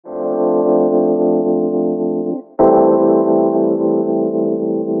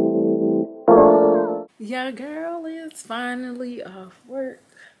Your girl is finally off work,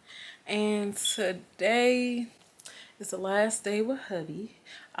 and today is the last day with hubby.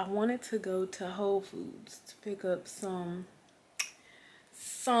 I wanted to go to Whole Foods to pick up some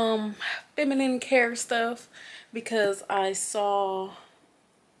feminine care stuff because I saw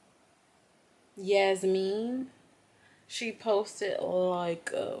Yasmin. She posted like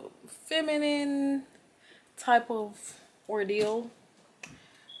a feminine type of ordeal,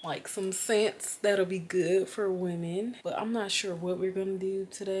 like some scents that'll be good for women, but I'm not sure what we're gonna do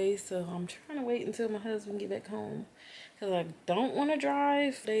today, so I'm trying to wait until my husband get back home because I don't want to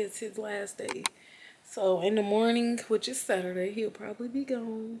drive. Today is his last day, so in the morning, which is Saturday, he'll probably be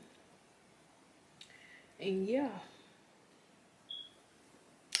gone. And yeah,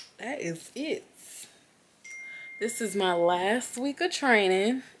 that is it. This is my last week of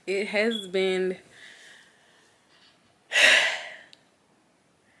training. It has been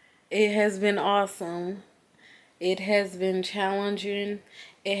awesome. It has been challenging.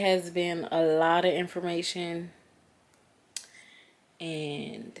 It has been a lot of information.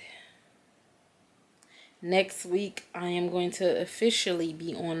 And next week, I am going to officially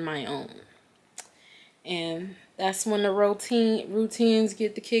be on my own. And that's when the routines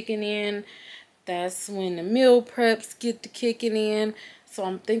get to kicking in. That's when the meal preps get to kicking in. So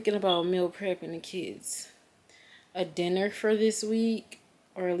I'm thinking about meal prepping the kids a dinner for this week,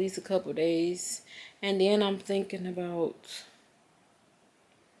 or at least a couple days. And then I'm thinking about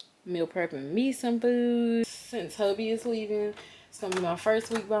meal prepping me some food. Since hubby is leaving, it's gonna be my first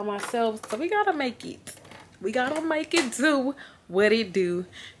week by myself, so we gotta make it. We gotta make it do what it do.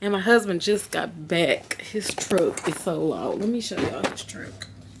 And my husband just got back. His truck is so loud. Let me show y'all his truck.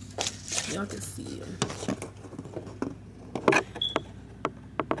 Y'all can see him.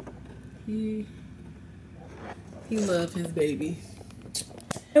 He loves his baby.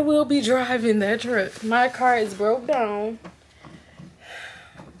 I will be driving that truck. My car is broke down.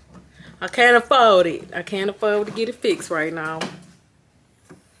 I can't afford it. I can't afford to get it fixed right now.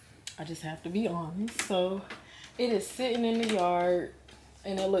 I just have to be honest. So it is sitting in the yard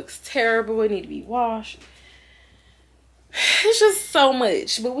and it looks terrible. It needs to be washed. It's just so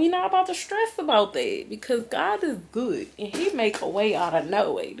much, but we not about to stress about that because God is good and he make a way out of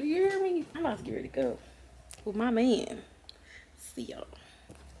no way. Do you hear me? I'm about to get ready to go with my man. See y'all.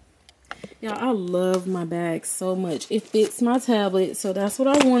 Y'all, I love my bag so much. It fits my tablet, so that's what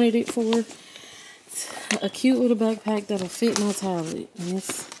I wanted it for. A cute little backpack that'll fit my tablet, and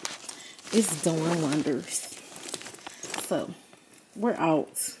it's doing wonders. So we're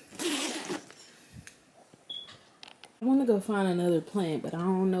out. I want to go find another plant, but I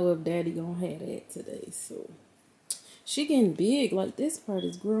don't know if Daddy gonna have that today. So she getting big. Like this part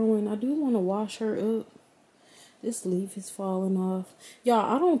is growing. I do want to wash her up. This leaf is falling off.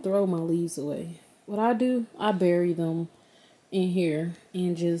 Y'all, I don't throw my leaves away. What I do, I bury them in here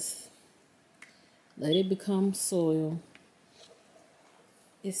and just let it become soil.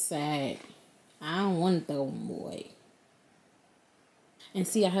 It's sad. I don't want to throw them away. And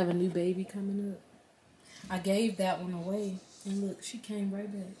see, I have a new baby coming up. I gave that one away, and look, she came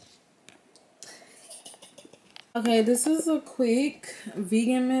right back. Okay, this is a quick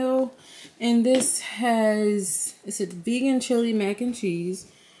vegan meal, and it's a vegan chili mac and cheese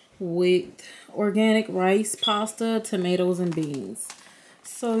with organic rice, pasta, tomatoes, and beans.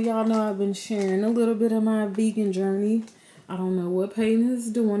 So y'all know I've been sharing a little bit of my vegan journey. I don't know what Peyton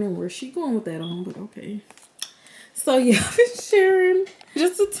is doing and where she going with that on, but okay. So yeah, I've been sharing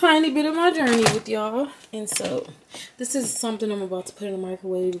just a tiny bit of my journey with y'all. And so this is something I'm about to put in the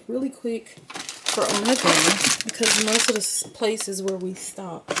microwave really quick for on the go, because most of the places where we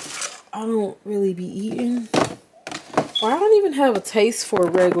stop, I don't really be eating, or I don't even have a taste for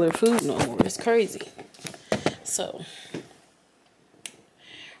regular food no more. It's crazy. So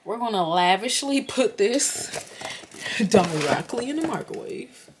we're gonna lavishly put this directly in the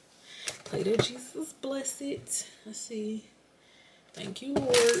microwave. Pray that Jesus bless it. Let's see. Thank you,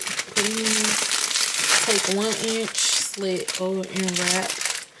 Lord. Take 1 inch slit over and wrap,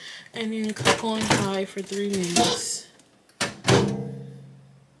 and then cook on high for 3 minutes.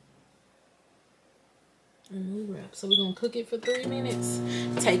 And we wrap. So we're gonna cook it for 3 minutes,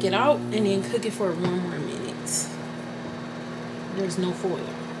 take it out, and then cook it for 1 more minute. There's no foil.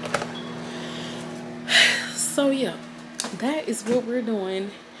 So yeah, that is what we're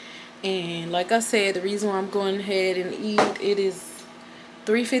doing. And like I said, the reason why I'm going ahead and eat, it is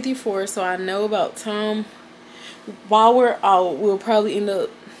 3:54, so I know about time. While we're out, we'll probably end up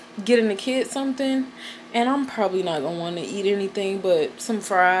getting the kids something, and I'm probably not gonna want to eat anything but some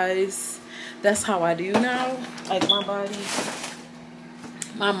fries. That's how I do now. Like my body,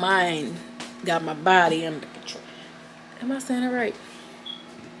 my mind got my body under control. Am I saying it right?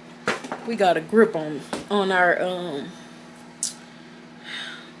 We got a grip on our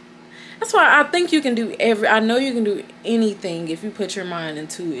that's why I think you can do I know you can do anything if you put your mind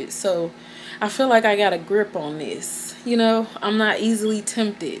into it. So I feel like I got a grip on this. You know, I'm not easily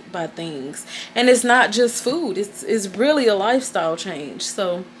tempted by things. And it's not just food. It's really a lifestyle change.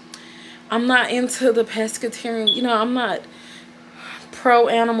 So I'm not into the pescatarian. You know, I'm not pro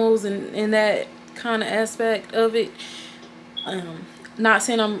animals and in that kind of aspect of it. Not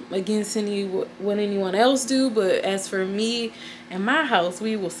saying I'm against what anyone else do, but as for me and my house,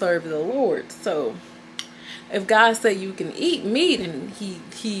 we will serve the Lord. So if God said you can eat meat, and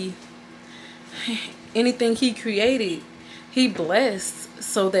he anything he created, he blessed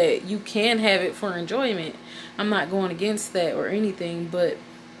so that you can have it for enjoyment. I'm not going against that or anything, but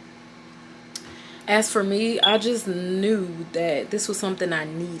as for me, I just knew that this was something I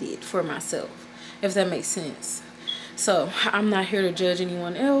needed for myself, if that makes sense. So I'm not here to judge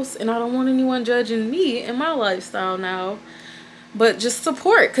anyone else, and I don't want anyone judging me and my lifestyle now, but just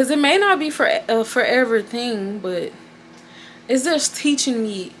support, because it may not be for a forever thing, but it's just teaching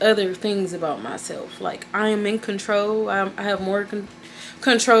me other things about myself. Like, I am in control. I have more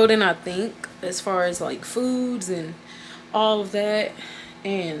control than I think, as far as like foods and all of that,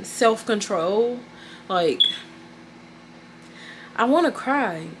 and self-control. Like, I want to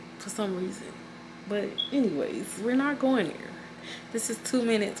cry for some reason. But anyways, we're not going there. This is 2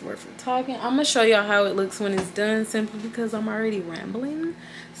 minutes worth of talking. I'm going to show y'all how it looks when it's done, simply because I'm already rambling.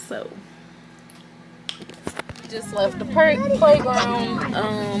 So, just left the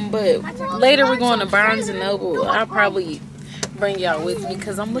playground. But later we're going to Barnes & Noble. I'll probably bring y'all with me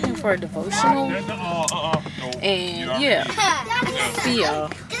because I'm looking for a devotional. And yeah, see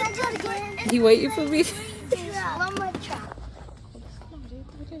y'all. He waiting for me?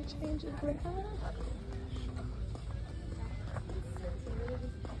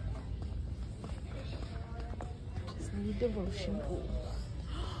 Devotional.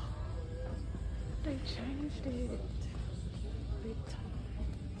 They changed it big time.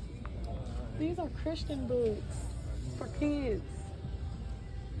 These are Christian books for kids.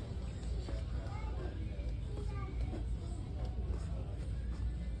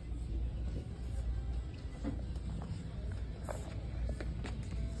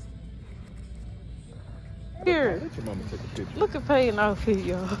 Here, let your mama take a picture. Look at paying off here,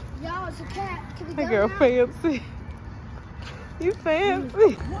 y'all. Y'all, it's a cat. That girl fancy. You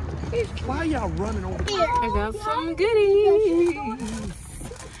fancy. Why are y'all running over here? I got some goodies.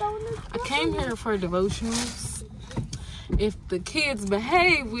 I came here for devotionals. If the kids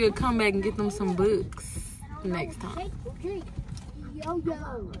behave, we'll come back and get them some books next time. Yeah,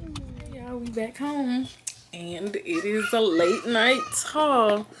 we back home. And it is a late night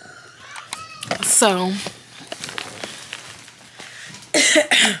haul. So...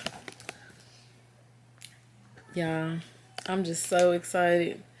 yeah, I'm just so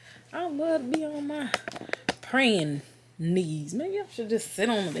excited. I love to be on my praying knees. Maybe I should just sit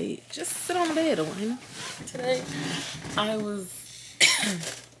on the bed. Just sit on the bed, Elena. Today, I was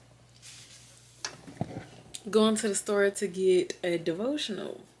going to the store to get a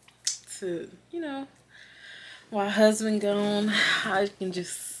devotional to, you know, while husband gone, I can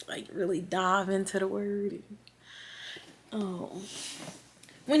just like really dive into the word. Oh,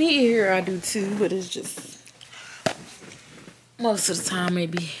 when he here, I do too, but it's just most of the time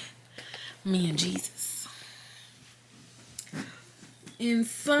maybe me and Jesus. And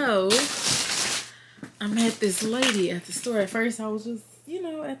so I met this lady at the store. At first I was just, you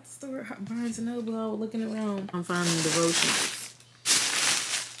know, at the store, Barnes & Noble, I was looking around. I'm finding devotionals.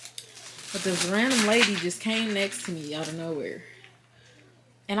 But this random lady just came next to me out of nowhere.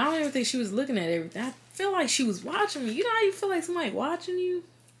 And I don't even think she was looking at everything. I feel like she was watching me. You know how you feel like somebody watching you?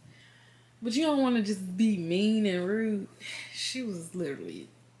 But you don't want to just be mean and rude. She was literally.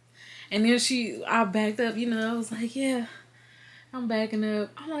 And then I backed up, you know, I was like, yeah, I'm backing up.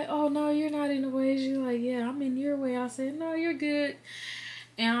 I'm like, oh, no, you're not in the way. She's like, yeah, I'm in your way. I said, no, you're good.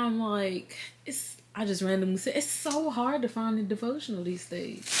 And I'm like, I just randomly said, it's so hard to find a devotional these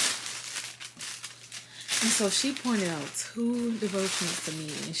days. And so she pointed out 2 devotionals to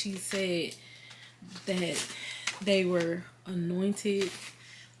me. And she said that they were anointed,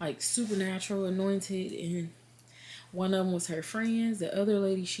 like supernatural anointed, and one of them was her friends. The other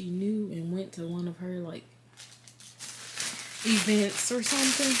lady she knew and went to one of her like events or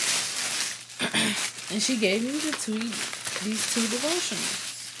something. And she gave me these 2 devotionals,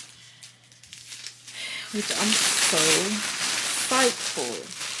 which I'm so psyched for.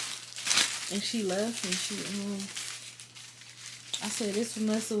 And she left, and I said, this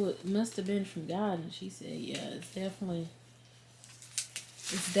must have been from God. And she said, yeah, it's definitely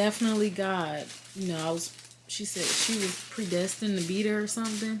God. You know, she said she was predestined to be there or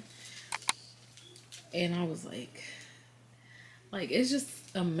something. And I was like, it's just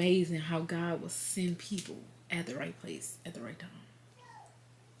amazing how God will send people at the right place at the right time.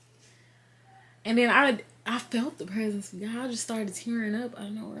 And then I felt the presence of God. I just started tearing up out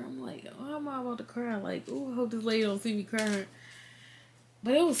of nowhere. I'm like, oh, I'm about to cry. Like, oh, I hope this lady don't see me crying.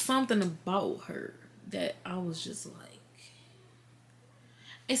 But it was something about her that I was just like,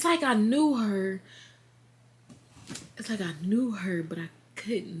 it's like I knew her. It's like I knew her, but I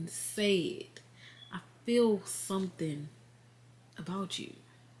couldn't say it. I feel something about you.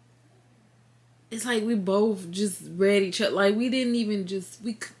 It's like we both just read each other. Like we didn't even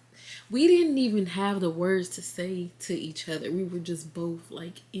have the words to say to each other. We were just both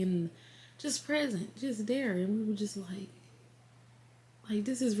like just present, just there, and we were just like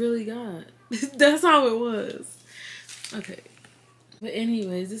this is really God. That's how it was. Okay, but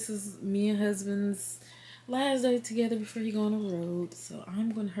anyways, this is me and husband's last day together before he go on the road. So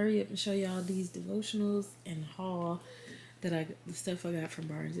I'm gonna hurry up and show y'all these devotionals and haul the stuff I got from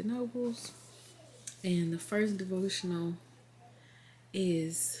Barnes and Nobles. And the first devotional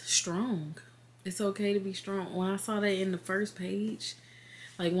is strong. It's okay to be strong. When I saw that in the first page,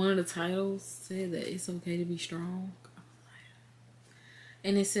 like one of the titles said that it's okay to be strong.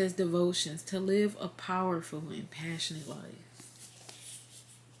 And it says devotions, to live a powerful and passionate life.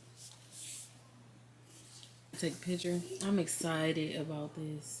 Take a picture. I'm excited about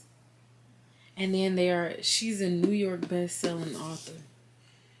this. And then she's a New York best-selling author.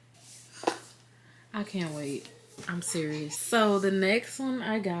 I can't wait. I'm serious. So the next one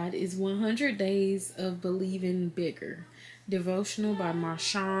I got is 100 Days of Believing Bigger. Devotional by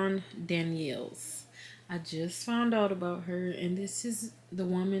Marshawn Daniels. I just found out about her, and this is the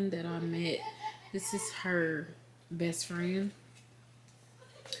woman that I met. This is her best friend.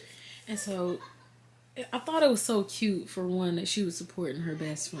 And so I thought it was so cute, for one, that she was supporting her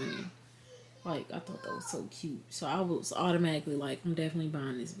best friend. Like, I thought that was so cute. So I was automatically like, I'm definitely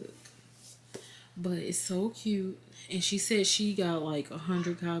buying this book. But it's so cute. And she said she got like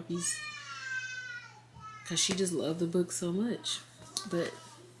 100 copies because she just loved the book so much. But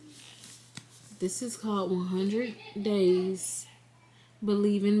this is called 100 Days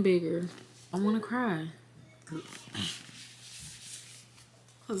Believing Bigger. I want to cry.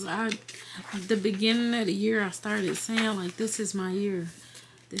 Because at the beginning of the year, I started saying like, this is my year.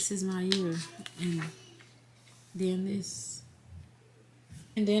 This is my year. And then this.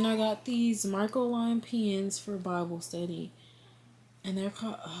 And then I got these microline pens for Bible study. And they're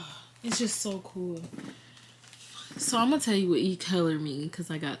called, it's just so cool. So I'm going to tell you what each color mean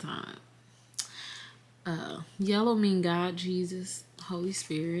because I got time. Yellow mean God, Jesus, Holy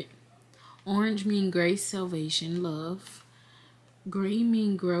Spirit. Orange mean grace, salvation, love. Green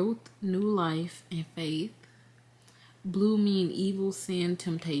mean growth, new life, and faith. Blue mean evil, sin,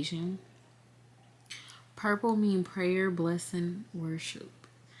 temptation. Purple mean prayer, blessing, worship,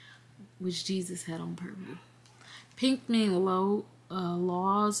 which Jesus had on purple. Pink mean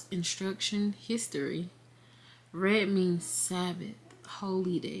laws, instruction, history. Red means Sabbath,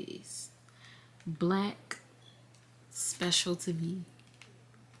 holy days. Black, special to me.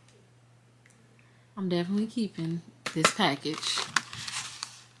 I'm definitely keeping this package.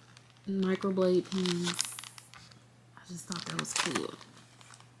 Microblade pens. I just thought that was cool.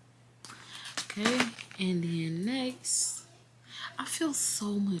 Okay, and then next, I feel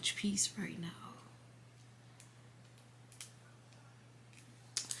so much peace right now.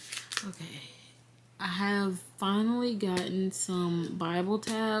 Okay, I have finally gotten some Bible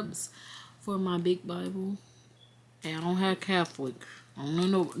tabs for my big Bible. And I don't have Catholic. I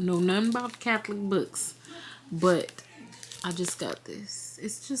don't know nothing about Catholic books. But I just got this.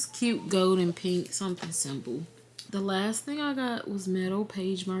 It's just cute gold and pink, something simple. The last thing I got was metal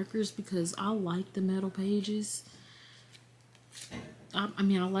page markers because I like the metal pages. I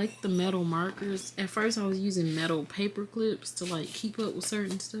mean, I like the metal markers. At first, I was using metal paper clips to like keep up with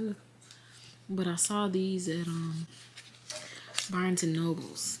certain stuff. But I saw these at Barnes and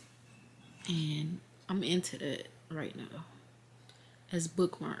Nobles. And I'm into that right now. As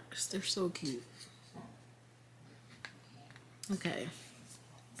bookmarks. They're so cute. Okay.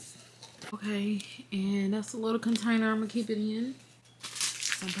 Okay, and that's a little container I'm going to keep it in.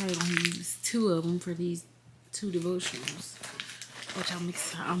 So I'm probably going to use 2 of them for these 2 devotionals. Which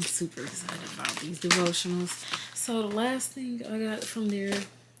I'm super excited about these devotionals. So the last thing I got from there,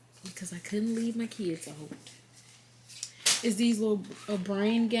 because I couldn't leave my kids out, is these little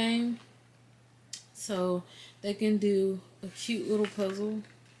brain game. So they can do a cute little puzzle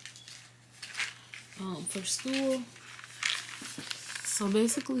for school. So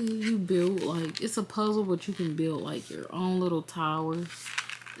basically you build like, it's a puzzle, but you can build like your own little towers.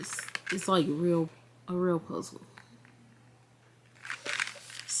 It's like a real puzzle.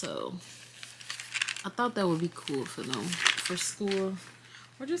 So I thought that would be cool for them for school,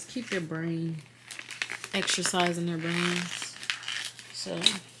 or just keep their brain exercising their brains. So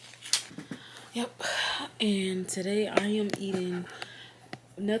yep. And today I am eating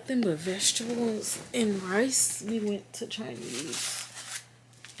nothing but vegetables and rice. We went to Chinese,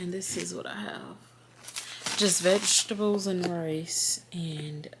 and this is what I have. Just vegetables and rice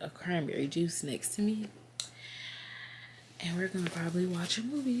and a cranberry juice next to me. And we're gonna probably watch a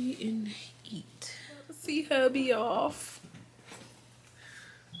movie and eat. See hubby off.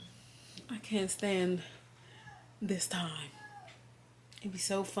 I can't stand this time. It'd be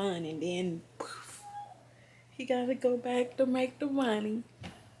so fun, and then poof, he gotta go back to make the money.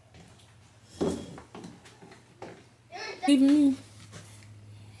 Leaving me.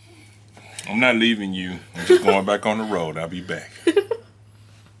 I'm not leaving you. I'm just going back on the road. I'll be back.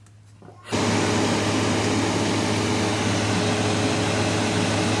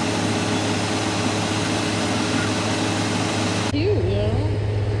 Cute, y'all.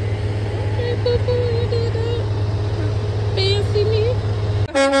 Okay, boo-boo, you did that. Fancy me.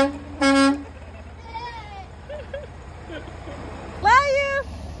 Love you.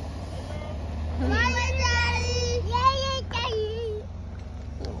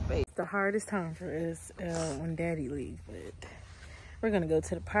 It's the hardest time for us when Daddy leaves, but we're gonna go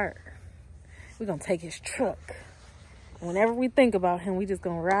to the park. We're gonna take his truck. Whenever we think about him, we just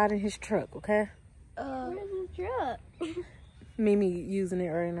gonna ride in his truck, okay? Where's the truck? Mimi using it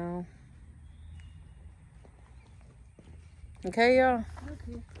right now. Okay, y'all?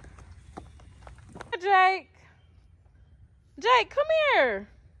 Okay. Jake! Jake, come here!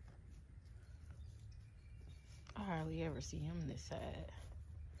 I hardly ever see him this side.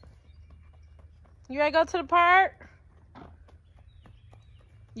 You ready to go to the park?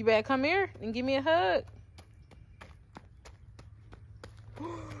 You better come here and give me a hug.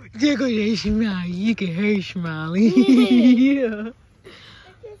 There goes your smile. You can hear her smiling. Yeah.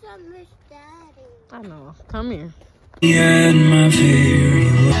 Because I miss Daddy. I know. Come here.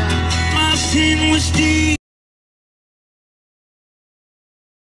 My sin was deep.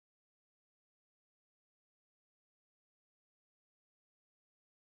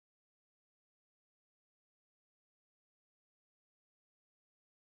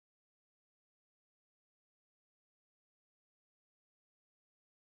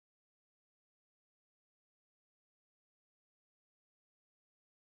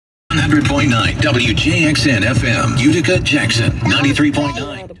 .9 WJXN FM Utica Jackson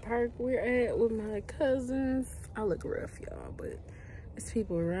 93.9. The park we're at with my cousins. I look rough, y'all, but it's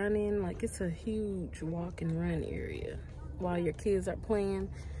people running. Like, it's a huge walk and run area. While your kids are playing,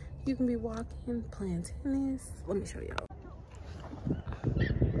 you can be walking, playing tennis. Let me show y'all.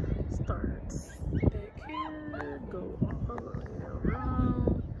 Starts back here, go all the way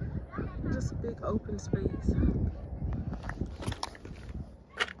around. Just a big open space.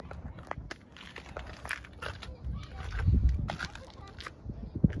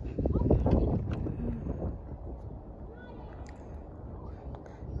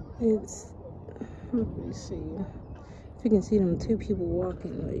 It's, let me see if you can see them two people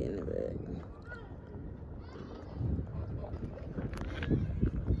walking way in the back.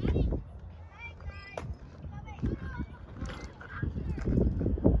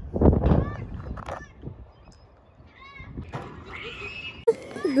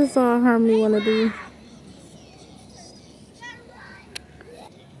 This is all Harmony wanna do.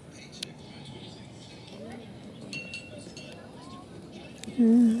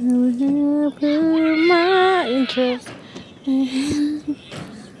 Put my interest in.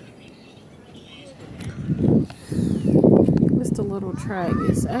 It's the little track.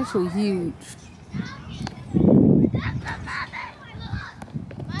 It's actually huge.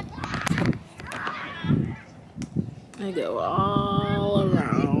 They go all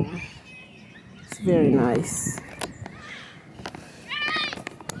around. It's very nice.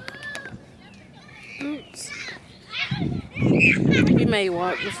 Oops. We may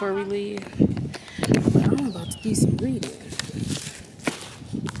walk before we leave. But I'm about to do some reading.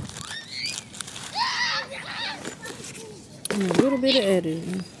 And a little bit of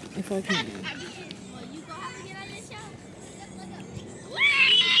editing, if I can.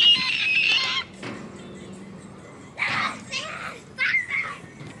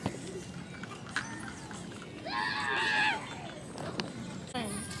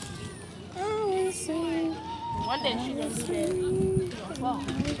 One day she gonna do that. She gonna fall.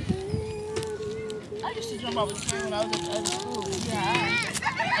 I used to jump off the swing when I was at the other school. Yeah,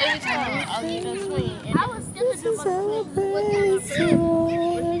 every time I was in the swing. And I was still jump off the swing. When she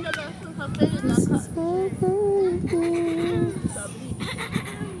jumped off the swing, her fingers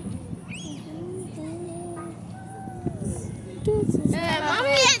got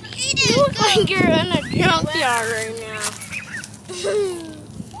Mommy, you look like you're in a junkyard right now.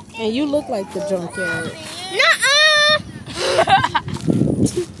 And you look like the junkyard. Nuh-uh!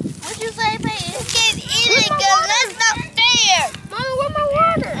 What you say, baby? It's getting illegal. That's not fair. Mama, where's my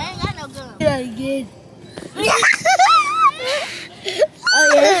water? I ain't got no gun. Yeah, good.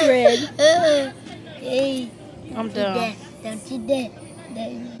 Oh, yeah, it's red. Hey. I'm done. Don't you dare.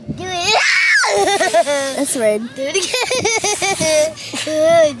 Do it. That's red. Do it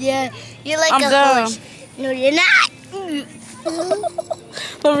again. Yeah. You're like I'm a done. horse. No, you're not.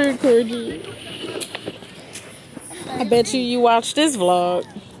 Let me record you. I bet you watched this vlog.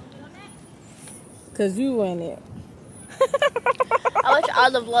 Cause you in it. I watch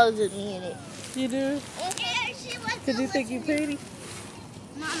all the vlogs with me in it. You do? Cause you think you pretty?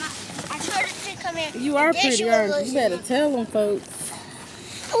 Mama, I told her to come here. You are pretty, aren't you? You better tell them folks.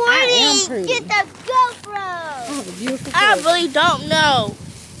 I am pretty. Get the GoPro. I have a beautiful I face. really don't know.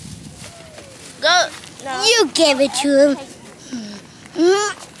 Go. No. You gave it to him.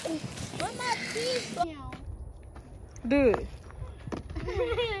 Do it.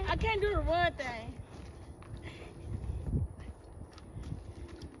 I can't do the one thing.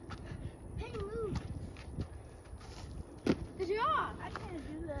 Hey, move. Cause you're off. I can't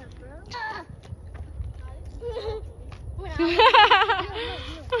do that, bro.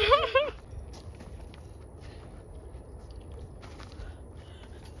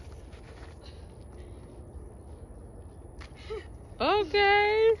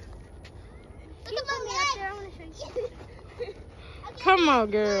 Okay. Look at my leg. I want to show you. Come on,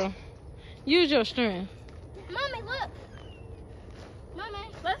 girl. Use your strength. Mommy, look. Mommy,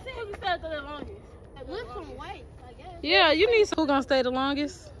 let's see who can stay the longest. Lift some weight, I guess. Yeah, you need some. Who's gonna stay the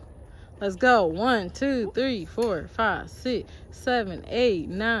longest? Let's go. 1, 2, 3, 4, 5, 6, 7, 8,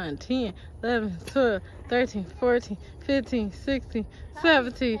 9, 10, 11, 12, 13, 14, 15, 16,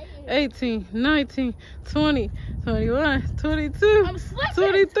 17, 18, 19, 20, 21, 22,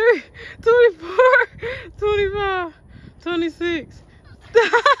 23, 24, 25, 26.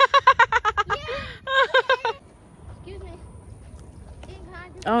 Excuse me.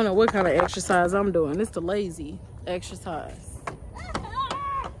 I don't know what kind of exercise I'm doing. It's the lazy exercise. I'm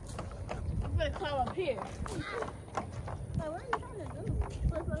gonna climb up here. What are you trying to do?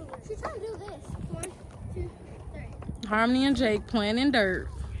 Flip over. She's trying to do this. 1, 2, 3. Harmony and Jake playing in dirt.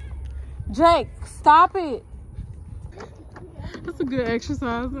 Jake, stop it. That's a good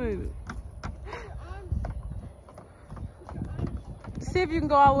exercise, ain't it? See if you can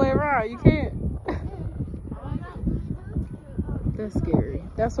go all the way around. You can't. That's scary.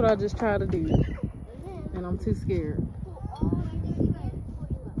 That's what I just tried to do. And I'm too scared.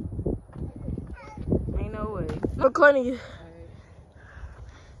 Ain't no way. Look, Connie. Wait,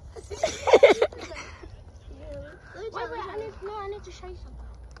 I need to show you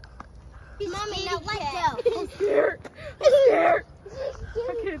something. Mommy, now let go. I'm scared. I'm scared. I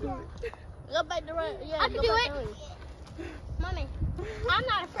can't do it. Go back the right. Yeah, I can do it. Mommy, I'm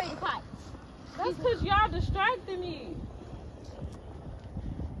not afraid of heights. That's because y'all distracted me.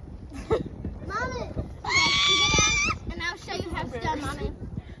 Mommy, okay, you get down, and I'll show you how to stand, Mommy.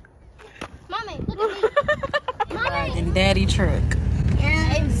 Mommy, look at me. Mommy. And Daddy truck.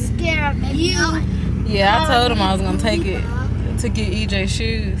 I'm scared of you. Yeah, I told him I was gonna take it to get EJ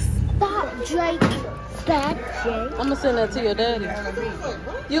shoes. Stop, Jake. Stop, Jake. I'm gonna send that to your daddy.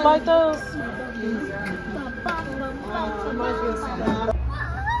 You like those?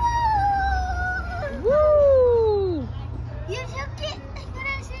 Woo! You took it. What I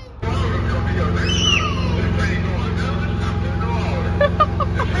say?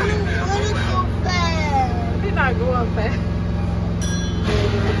 He's not going fast.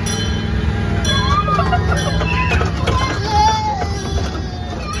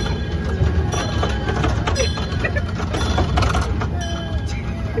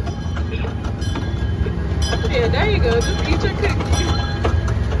 Yeah, there you go. Just eat your cookies.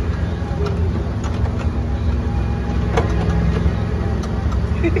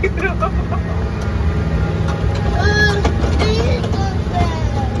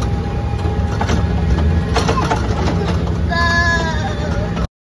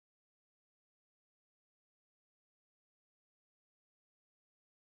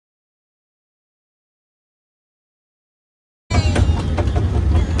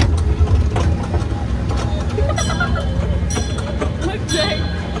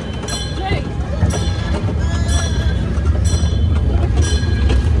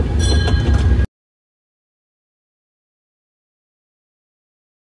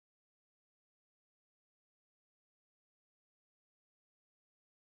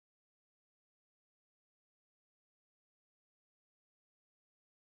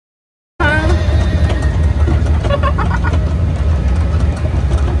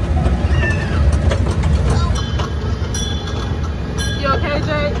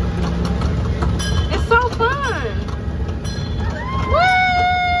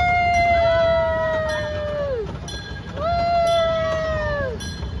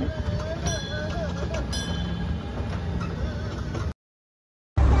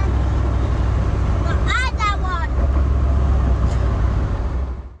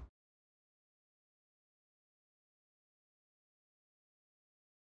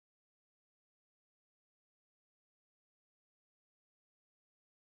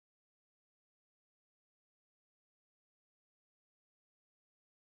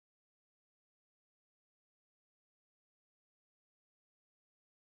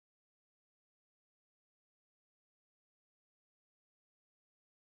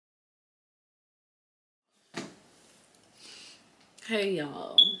 Hey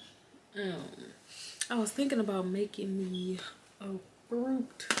y'all, I was thinking about making me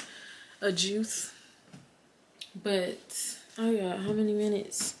a juice, but I got how many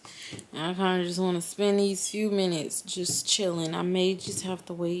minutes? I kind of just want to spend these few minutes just chilling. I may just have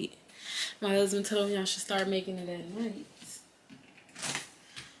to wait. My husband told me I should start making it at night,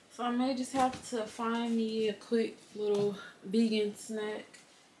 so I may just have to find me a quick little vegan snack.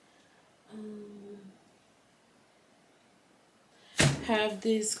 Have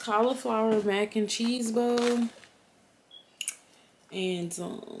this cauliflower mac and cheese bowl, and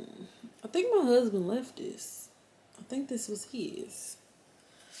I think my husband left this. I think this was his,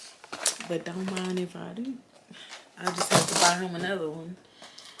 but don't mind if I do. I just have to buy him another one.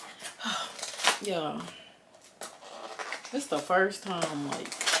 Yeah, it's the first time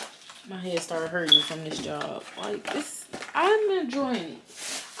like my head started hurting from this job. Like I'm enjoying it.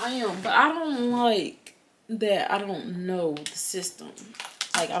 I am, but I don't like that I don't know the system.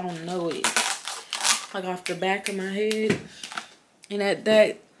 Like I don't know it like off the back of my head, and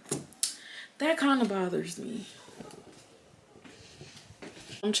that kind of bothers me.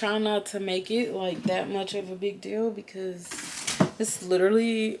 I'm trying not to make it like that much of a big deal because it's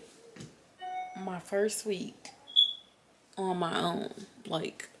literally my first week on my own,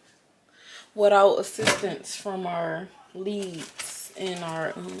 like without assistance from our leads and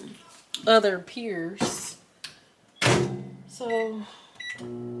our other peers. So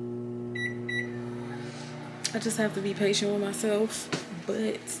I just have to be patient with myself,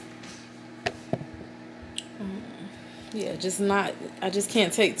 but yeah, I just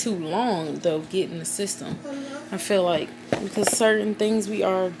can't take too long though getting the system. I feel like because certain things we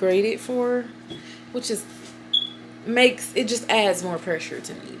are graded for, which is it just adds more pressure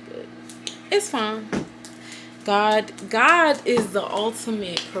to me, but it's fine. God is the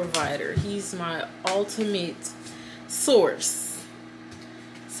ultimate provider. He's my ultimate source.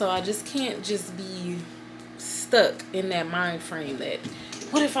 So I just can't just be stuck in that mind frame that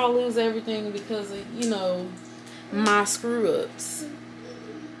what if I lose everything because of, my screw-ups.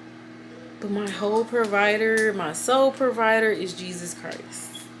 But my whole provider, my sole provider is Jesus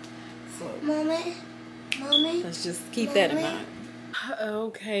Christ. So Mommy. let's just keep that in mind.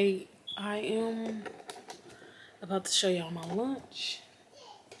 Okay, I am about to show y'all my lunch.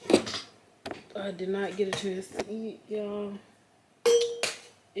 I did not get a chance to eat, y'all.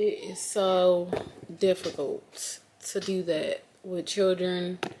 It is so difficult to do that with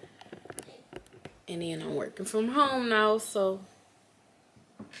children. And then I'm working from home now, so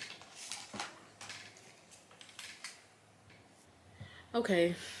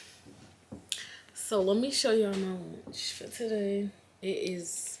okay. So let me show y'all my lunch for today. It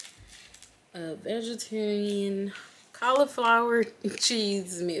is a vegetarian cauliflower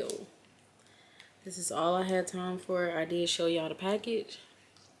cheese meal. This is all I had time for. I did show y'all the package.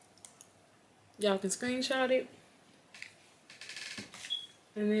 Y'all can screenshot it.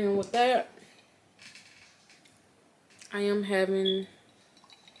 And then with that, I am having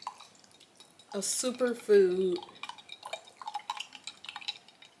a superfood.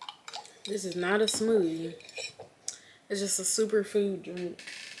 This is not a smoothie. It's just a superfood drink.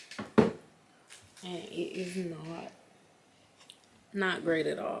 And it is not great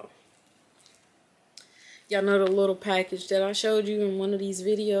at all. Y'all know the little package that I showed you in one of these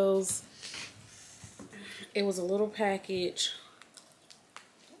videos? It was a little package.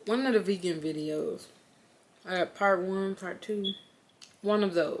 One of the vegan videos. I got part 1, part 2. One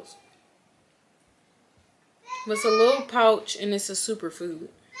of those. But it's a little pouch and it's a superfood.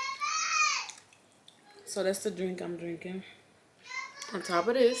 So that's the drink I'm drinking. On top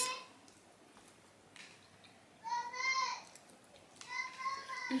of this,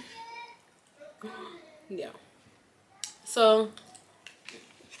 yeah. So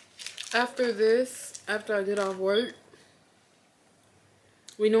after this, after I get off work,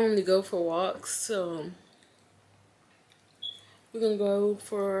 we normally go for walks. So we're gonna go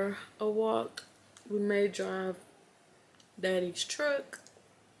for a walk. We may drive Daddy's truck.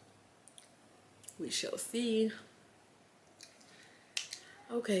 We shall see.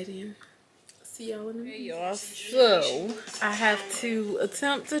 Okay then. See y'all in a minute. Hey y'all. So I have to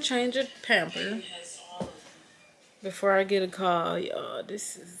attempt to change a pamper before I get a call, y'all.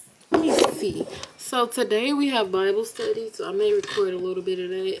 Let me see. So today we have Bible study, so I may record a little bit of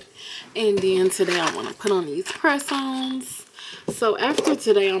that. And then today I want to put on these press-ons. So after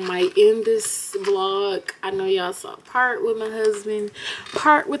today I might end this vlog. I know y'all saw part with my husband,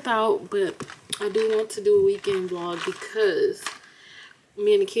 part without, but I do want to do a weekend vlog because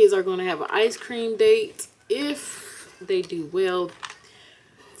me and the kids are going to have an ice cream date if they do well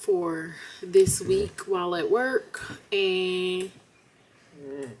for this week while at work. And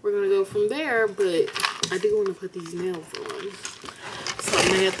we're gonna go from there. But I do want to put these nails on, so I'm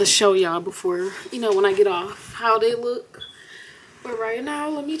gonna have to show y'all before, you know, when I get off, how they look. But right now,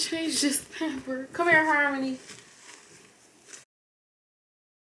 let me change this pamper. Come here, Harmony.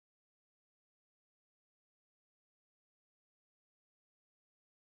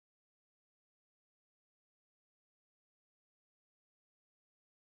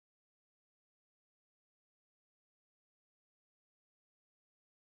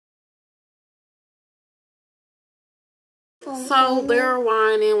 So they're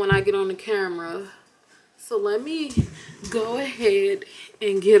whining when I get on the camera. So let me go ahead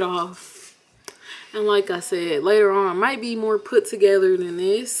and get off. And like I said, later on, might be more put together than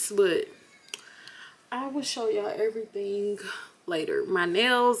this, but I will show y'all everything later. My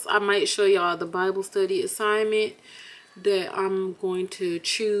nails, I might show y'all the Bible study assignment that I'm going to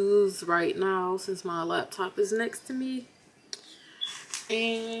choose right now since my laptop is next to me.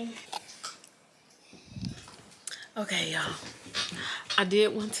 And okay, y'all, I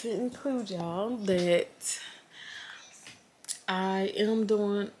did want to include y'all that I am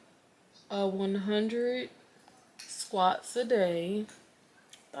doing 100 squats a day.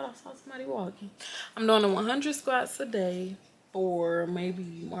 Thought I saw somebody walking. I'm doing 100 squats a day for maybe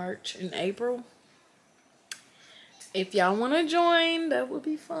March and April. If y'all want to join, that would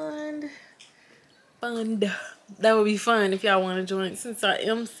be fun. That would be fun if y'all want to join. Since I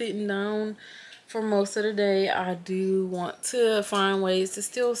am sitting down for most of the day, I do want to find ways to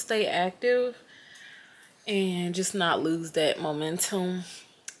still stay active and just not lose that momentum.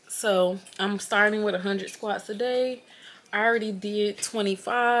 So I'm starting with 100 squats a day. I already did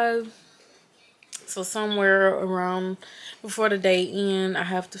 25. So somewhere around before the day end, I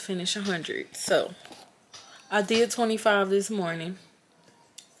have to finish 100. So I did 25 this morning.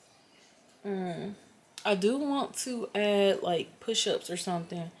 I do want to add like push-ups or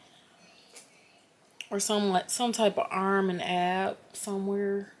something, or some type of arm and ab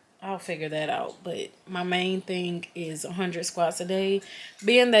somewhere. I'll figure that out. But my main thing is 100 squats a day.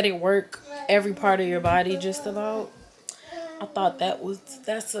 Being that it work every part of your body just about, I thought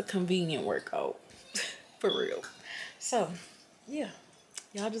that's a convenient workout for real. So yeah,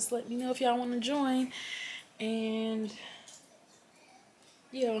 y'all just let me know if y'all want to join, and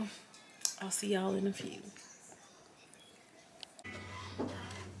yeah, I'll see y'all in a few.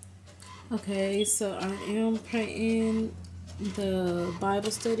 Okay, so I am printing the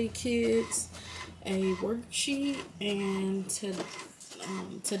Bible study kids a worksheet, and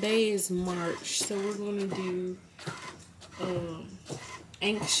today is March, so we're going to do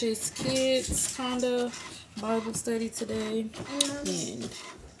anxious kids kind of Bible study today, and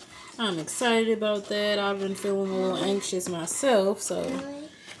I'm excited about that. I've been feeling a little anxious myself, so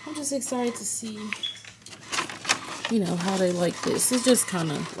I'm just excited to see, you know, how they like this. It's just kind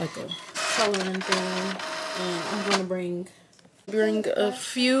of like a coloring thing, and I'm going to bring a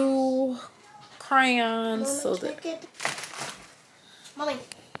few crayons so that Mommy,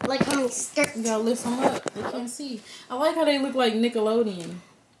 like Mommy's skirt. you gotta lift them up. They can't see. I like how they look like Nickelodeon.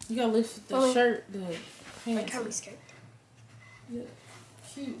 You gotta lift the shirt, the pants. Like Mommy's skirt. Yeah,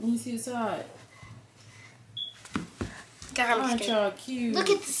 cute. Let me see the side. Aren't y'all cute? Look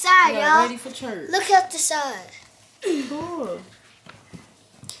at the side, y'all. Ready for church. Look at the side. Cool.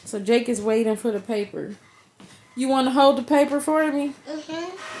 So Jake is waiting for the paper. You want to hold the paper for me?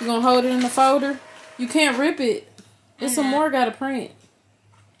 You gonna hold it in the folder? You can't rip it. There's some more gotta print.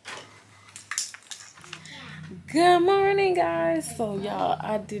 Good morning, guys. So y'all,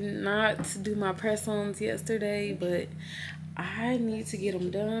 I did not do my press-ons yesterday, but I need to get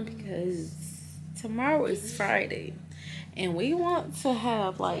them done because tomorrow is Friday. And we want to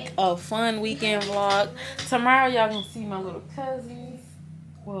have like a fun weekend vlog. Tomorrow y'all gonna see my little cousins.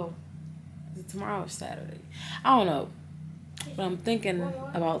 Well, tomorrow is Saturday. I don't know. But I'm thinking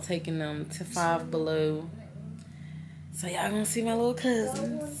about taking them to Five Below. So y'all gonna see my little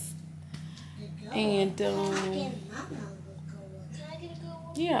cousins. And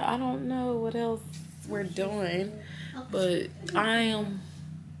yeah, I don't know what else we're doing. But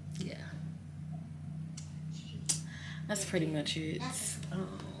yeah. That's pretty much it.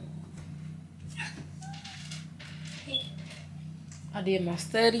 I did my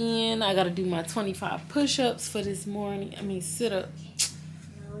studying. I got to do my 25 push-ups for this morning. I mean,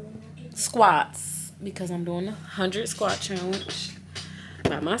 squats, because I'm doing a 100 squat challenge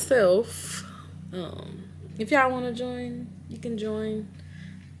by myself. If y'all want to join, you can join.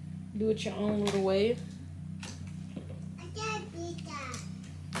 Do it your own little way.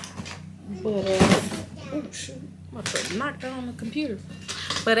 But, oh shoot, I'm about to knock down the computer.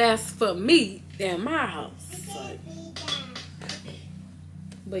 But as for me, in my house, like,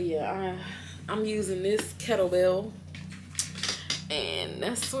 But yeah, I'm using this kettlebell, and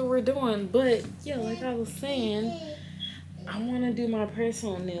that's what we're doing. But yeah, like I was saying, I want to do my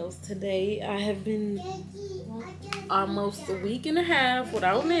personal nails today. I have been almost a week and a half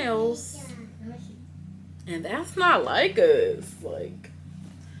without nails, and that's not like us. Like,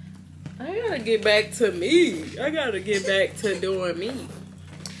 I gotta get back to me. I gotta get back to doing me.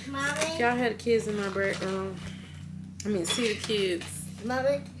 Mommy. Y'all had kids in my background. I mean, see the kids.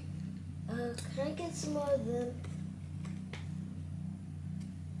 Mommy. Can I get some more of them?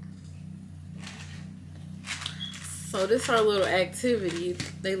 So this our little activity.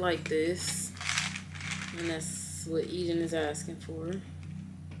 They like this, and that's what Eden is asking for.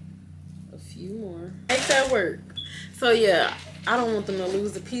 A few more. Make that work. So yeah, I don't want them to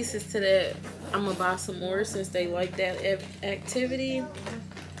lose the pieces to that. I'm gonna buy some more since they like that activity.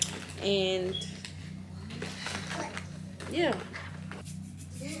 And yeah.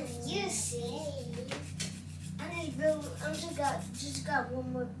 You see, I just got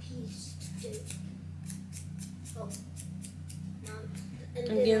one more piece to do. Oh,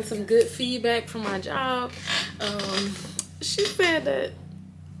 I'm getting some good feedback from my job. She said that,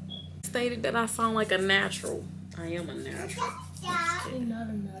 stated that I sound like a natural. I am a natural. You're not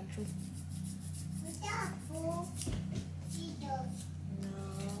a natural. No.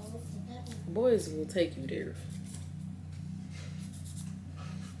 Boys will take you there.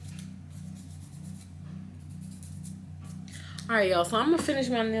 Alright, y'all, so I'm gonna finish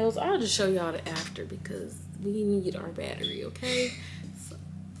my nails. I'll just show y'all the after because we need our battery, okay? So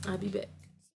I'll be back.